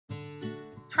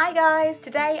Hi guys,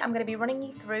 today I'm going to be running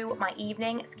you through my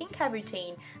evening skincare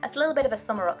routine. It's a little bit of a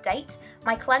summer update.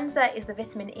 My cleanser is the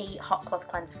Vitamin E Hot Cloth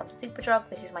Cleanser from Superdrug.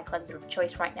 This is my cleanser of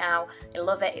choice right now. I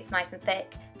love it, it's nice and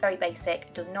thick, very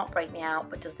basic, does not break me out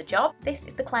but does the job. This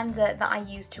is the cleanser that I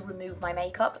use to remove my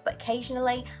makeup, but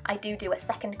occasionally I do a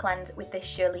second cleanse with this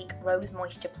Jurlique Rose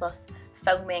Moisture Plus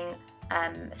foaming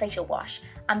facial wash,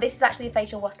 and this is actually a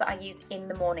facial wash that I use in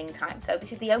the morning time, so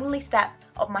this is the only step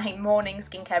of my morning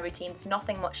skincare routine. There's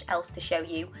nothing much else to show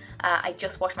you. I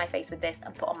just wash my face with this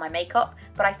and put on my makeup,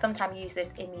 but I sometimes use this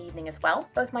in the evening as well.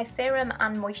 Both my serum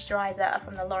and moisturiser are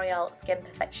from the L'Oreal Skin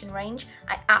Perfection range.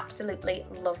 I absolutely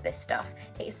love this stuff.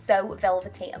 It is so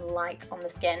velvety and light on the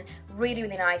skin, really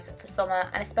nice for summer,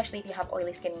 and especially if you have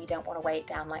oily skin and you don't want to weigh it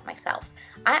down like myself.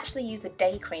 I actually use the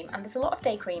day cream, and there's a lot of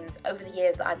day creams over the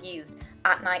years that I've used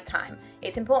at night time.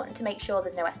 It's important to make sure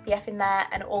there's no SPF in there,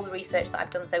 and all the research that I've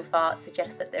done so far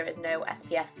suggests that there is no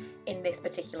SPF in this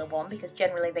particular one, because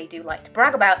generally they do like to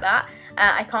brag about that.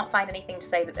 I can't find anything to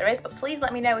say that there is, but please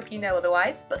let me know if you know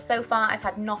otherwise. But so far I've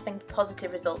had nothing but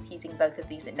positive results using both of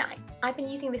these at night. I've been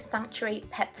using this Sanctuary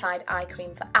Peptide eye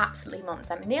cream for absolutely months.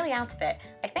 I'm nearly out of it.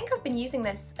 I think I've been using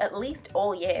this at least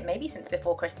all year, maybe since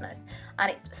before Christmas,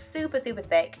 and it's super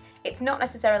thick. It's not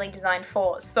necessarily designed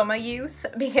for summer use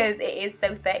because it is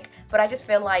so thick, but I just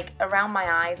feel like around my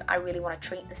eyes I really want to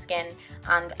treat the skin,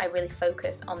 and I really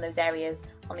focus on those areas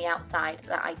on the outside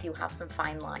that I do have some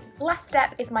fine lines. Last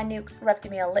step is my NUXE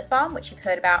Reve Miel lip balm, which you've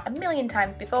heard about a million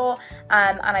times before,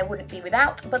 and I wouldn't be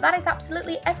without, but that is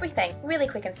absolutely everything. Really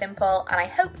quick and simple, and I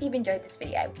hope you've enjoyed this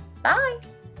video. Bye!